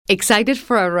Excited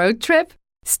for a road trip?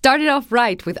 Start it off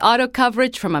right with auto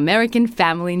coverage from American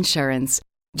Family Insurance.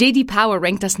 J.D. Power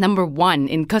ranked us number 1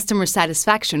 in customer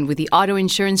satisfaction with the auto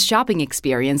insurance shopping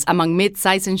experience among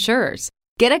mid-size insurers.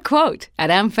 Get a quote at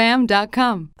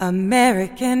amfam.com.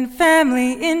 American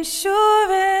Family Insurance.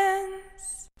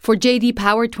 For J.D.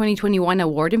 Power 2021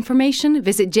 award information,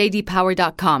 visit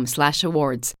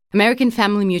jdpower.com/awards. American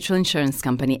Family Mutual Insurance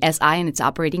Company, SI and its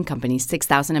operating companies,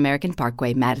 6000 American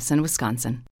Parkway, Madison,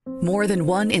 Wisconsin. More than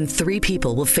 1 in 3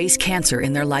 people will face cancer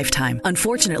in their lifetime.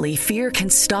 Unfortunately, fear can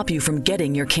stop you from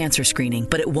getting your cancer screening,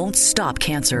 but it won't stop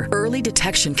cancer. Early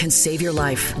detection can save your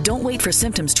life. Don't wait for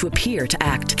symptoms to appear to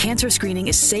act. Cancer screening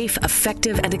is safe,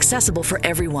 effective, and accessible for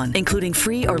everyone, including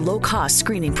free or low-cost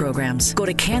screening programs. Go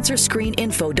to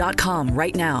cancerscreeninfo.com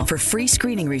right now for free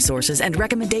screening resources and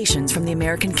recommendations from the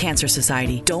American Cancer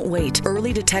Society. Don't wait.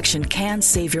 Early detection can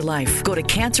save your life. Go to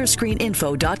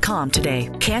cancerscreeninfo.com today.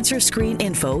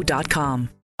 Cancerscreeninfo.com.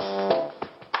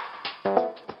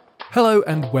 Hello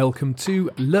and welcome to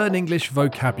Learn English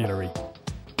Vocabulary.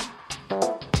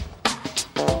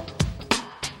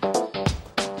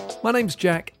 My name's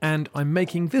Jack and I'm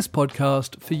making this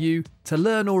podcast for you to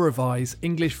learn or revise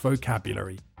English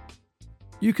vocabulary.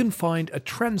 You can find a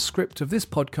transcript of this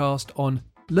podcast on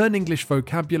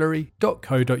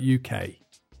learnenglishvocabulary.co.uk.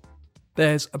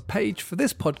 There's a page for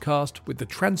this podcast with the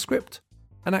transcript,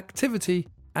 an activity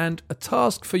and a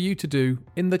task for you to do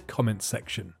in the comments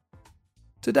section.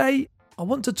 Today, I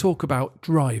want to talk about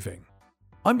driving.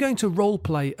 I'm going to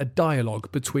role-play a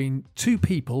dialogue between 2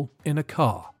 people in a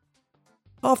car.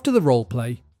 After the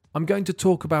role-play, I'm going to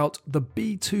talk about the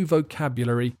B2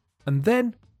 vocabulary and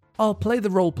then I'll play the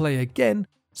role-play again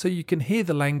so you can hear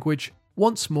the language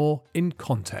once more in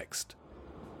context.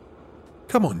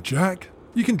 Come on, Jack.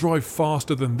 You can drive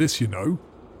faster than this, you know.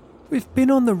 We've been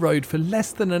on the road for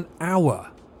less than an hour.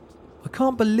 I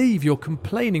can't believe you're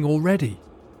complaining already.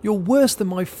 You're worse than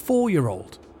my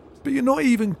 4-year-old. But you're not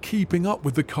even keeping up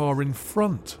with the car in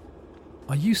front.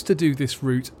 I used to do this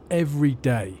route every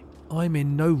day. I'm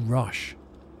in no rush.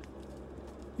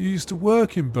 You used to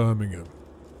work in Birmingham.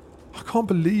 I can't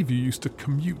believe you used to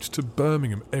commute to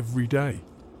Birmingham every day.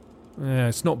 Yeah,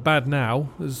 it's not bad now.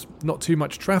 There's not too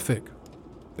much traffic.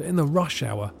 But in the rush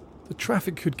hour, the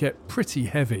traffic could get pretty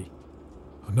heavy.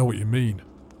 I know what you mean.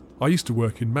 I used to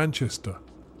work in Manchester.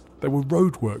 There were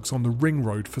roadworks on the ring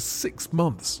road for 6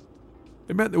 months.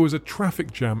 It meant there was a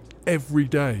traffic jam every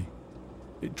day.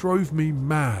 It drove me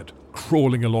mad,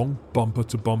 crawling along bumper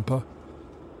to bumper.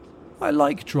 I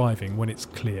like driving when it's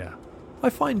clear.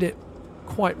 I find it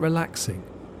quite relaxing.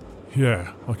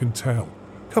 Yeah, I can tell.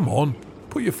 Come on,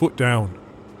 put your foot down.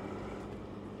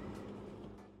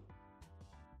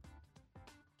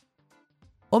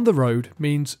 On the road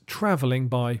means travelling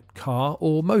by car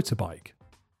or motorbike.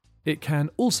 It can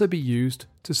also be used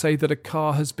to say that a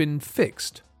car has been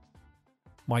fixed.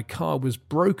 My car was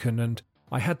broken and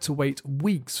I had to wait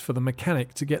weeks for the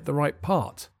mechanic to get the right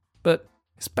part, but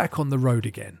it's back on the road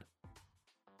again.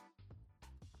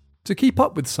 To keep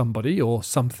up with somebody or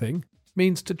something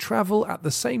means to travel at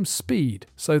the same speed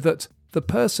so that the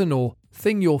person or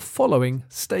thing you're following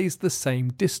stays the same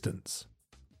distance.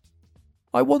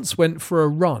 I once went for a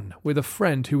run with a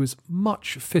friend who was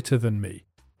much fitter than me.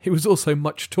 He was also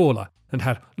much taller and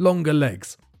had longer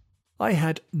legs. I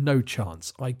had no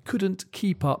chance. I couldn't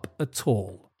keep up at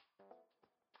all.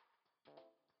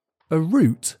 A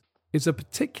route is a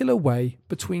particular way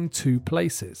between 2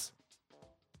 places.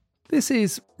 This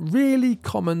is really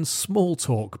common small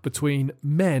talk between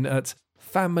men at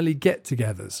family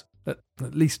get-togethers, at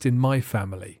least in my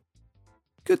family.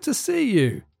 Good to see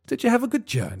you. Did you have a good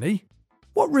journey?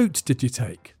 What route did you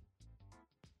take?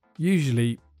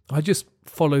 Usually, I just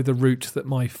follow the route that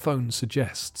my phone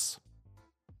suggests.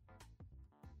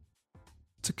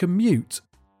 To commute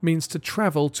means to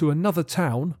travel to another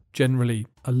town, generally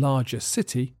a larger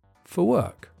city, for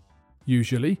work.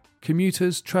 Usually,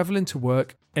 commuters travel into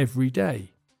work every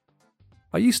day.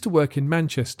 I used to work in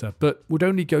Manchester, but would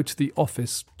only go to the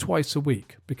office twice a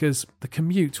week because the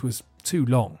commute was too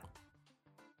long.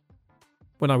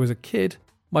 When I was a kid,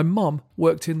 my mum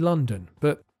worked in London,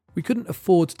 but we couldn't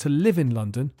afford to live in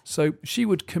London, so she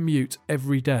would commute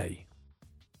every day.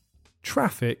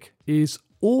 Traffic is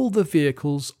all the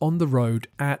vehicles on the road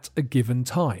at a given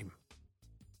time.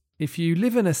 If you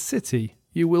live in a city,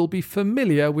 you will be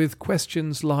familiar with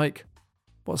questions like,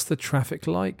 what's the traffic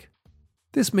like?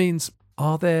 This means,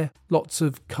 are there lots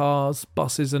of cars,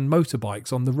 buses and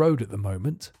motorbikes on the road at the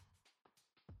moment?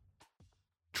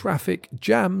 Traffic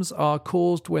jams are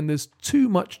caused when there's too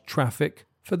much traffic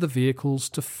for the vehicles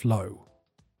to flow.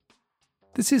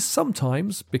 This is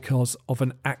sometimes because of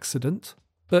an accident,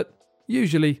 but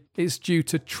usually it's due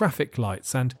to traffic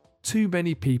lights and too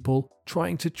many people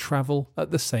trying to travel at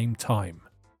the same time.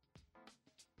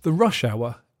 The rush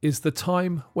hour is the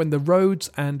time when the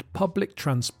roads and public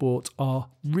transport are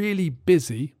really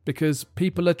busy because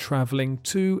people are travelling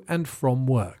to and from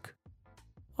work.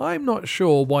 I'm not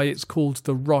sure why it's called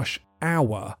the rush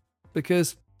hour,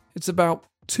 because it's about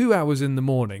 2 hours in the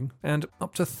morning and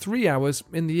up to 3 hours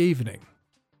in the evening.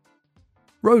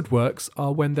 Roadworks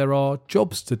are when there are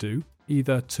jobs to do,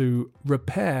 either to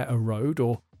repair a road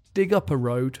or dig up a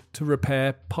road to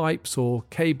repair pipes or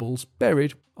cables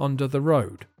buried under the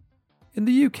road. In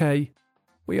the UK,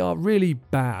 we are really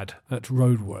bad at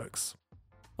roadworks.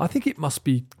 I think it must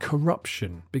be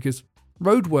corruption, because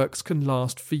roadworks can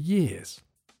last for years.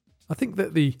 I think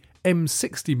that the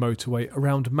M60 motorway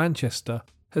around Manchester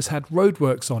has had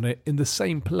roadworks on it in the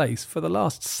same place for the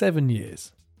last 7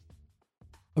 years.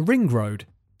 A ring road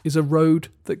is a road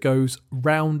that goes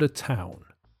round a town.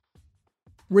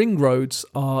 Ring roads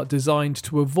are designed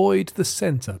to avoid the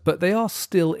centre, but they are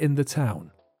still in the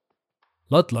town.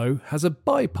 Ludlow has a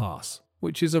bypass,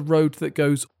 which is a road that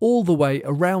goes all the way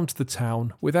around the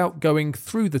town without going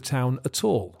through the town at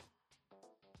all.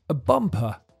 A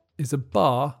bumper is a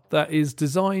bar that is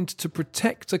designed to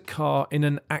protect a car in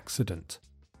an accident.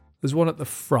 There's one at the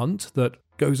front that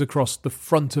goes across the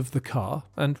front of the car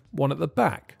and one at the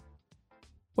back.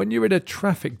 When you're in a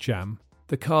traffic jam,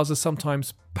 the cars are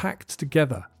sometimes packed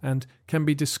together and can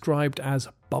be described as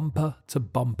bumper to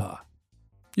bumper.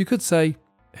 You could say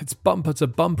it's bumper to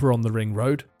bumper on the ring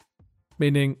road,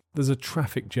 meaning there's a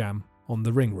traffic jam on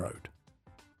the ring road.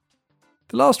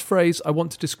 The last phrase I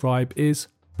want to describe is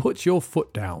put your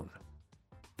foot down.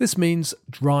 This means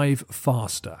drive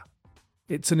faster.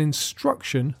 It's an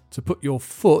instruction to put your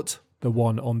foot, the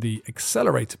one on the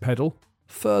accelerator pedal,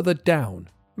 further down,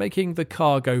 making the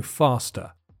car go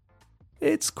faster.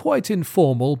 It's quite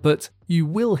informal, but you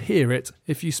will hear it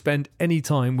if you spend any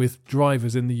time with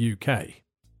drivers in the UK.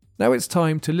 Now it's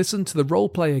time to listen to the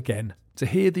roleplay again to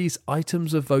hear these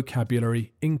items of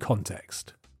vocabulary in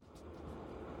context.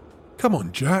 Come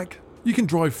on, Jack. You can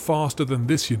drive faster than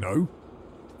this, you know.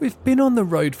 We've been on the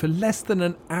road for less than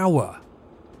an hour.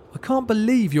 I can't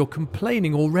believe you're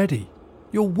complaining already.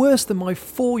 You're worse than my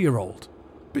 4-year-old.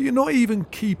 But you're not even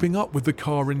keeping up with the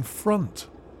car in front.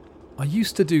 I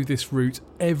used to do this route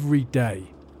every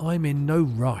day. I'm in no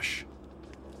rush.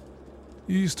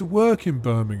 You used to work in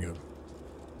Birmingham.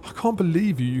 I can't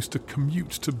believe you used to commute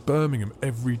to Birmingham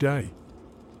every day.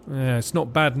 Yeah, it's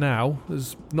not bad now.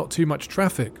 There's not too much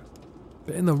traffic.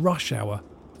 But in the rush hour,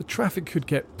 the traffic could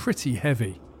get pretty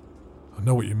heavy. I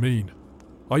know what you mean.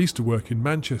 I used to work in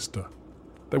Manchester.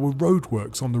 There were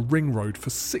roadworks on the ring road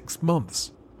for 6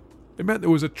 months. It meant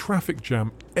there was a traffic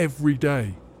jam every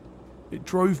day. It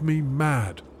drove me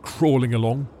mad, crawling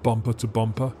along bumper to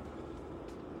bumper.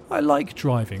 I like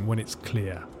driving when it's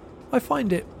clear. I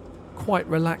find it quite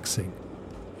relaxing.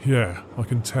 Yeah, I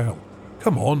can tell.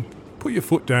 Come on, put your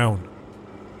foot down.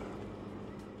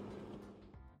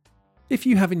 If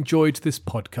you have enjoyed this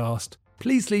podcast,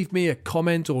 please leave me a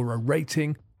comment or a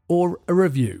rating or a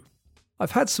review.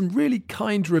 I've had some really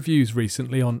kind reviews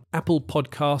recently on Apple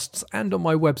Podcasts and on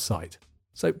my website.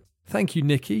 So thank you,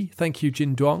 Nikki. Thank you,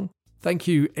 Jin Duong. Thank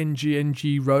you,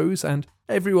 NGNG Rose, and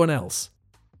everyone else.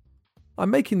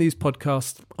 I'm making these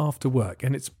podcasts after work,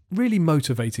 and it's really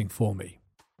motivating for me.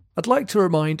 I'd like to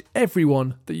remind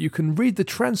everyone that you can read the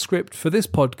transcript for this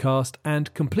podcast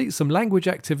and complete some language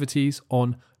activities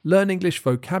on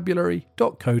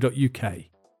learnenglishvocabulary.co.uk.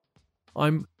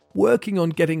 I'm working on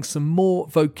getting some more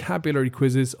vocabulary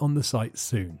quizzes on the site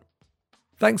soon.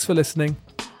 Thanks for listening.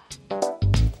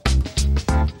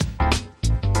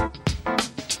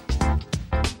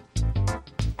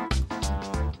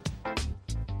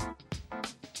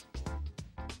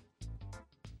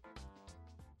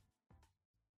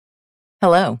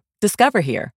 Hello, Discover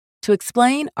here to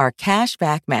explain our cash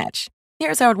back match.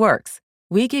 Here's how it works.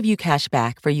 We give you cash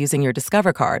back for using your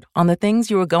Discover card on the things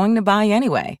you were going to buy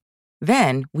anyway.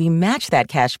 Then we match that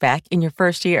cash back in your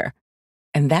first year.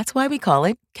 And that's why we call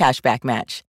it Cashback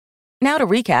Match. Now to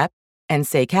recap and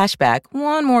say cashback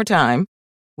one more time.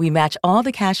 We match all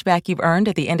the cash back you've earned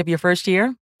at the end of your first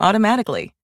year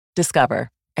automatically. Discover.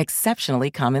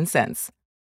 Exceptionally common sense.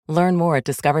 Learn more at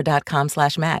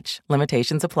discover.com/match.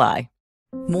 Limitations apply.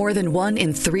 More than 1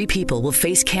 in 3 people will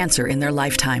face cancer in their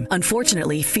lifetime.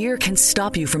 Unfortunately, fear can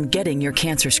stop you from getting your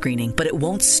cancer screening, but it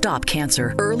won't stop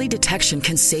cancer. Early detection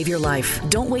can save your life.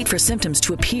 Don't wait for symptoms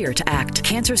to appear to act.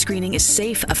 Cancer screening is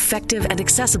safe, effective, and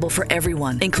accessible for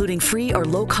everyone, including free or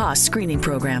low-cost screening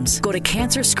programs. Go to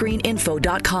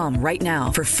cancerscreeninfo.com right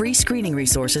now for free screening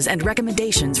resources and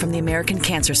recommendations from the American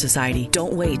Cancer Society.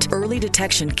 Don't wait. Early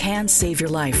detection can save your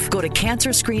life. Go to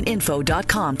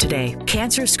cancerscreeninfo.com today.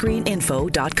 cancerscreeninfo.com.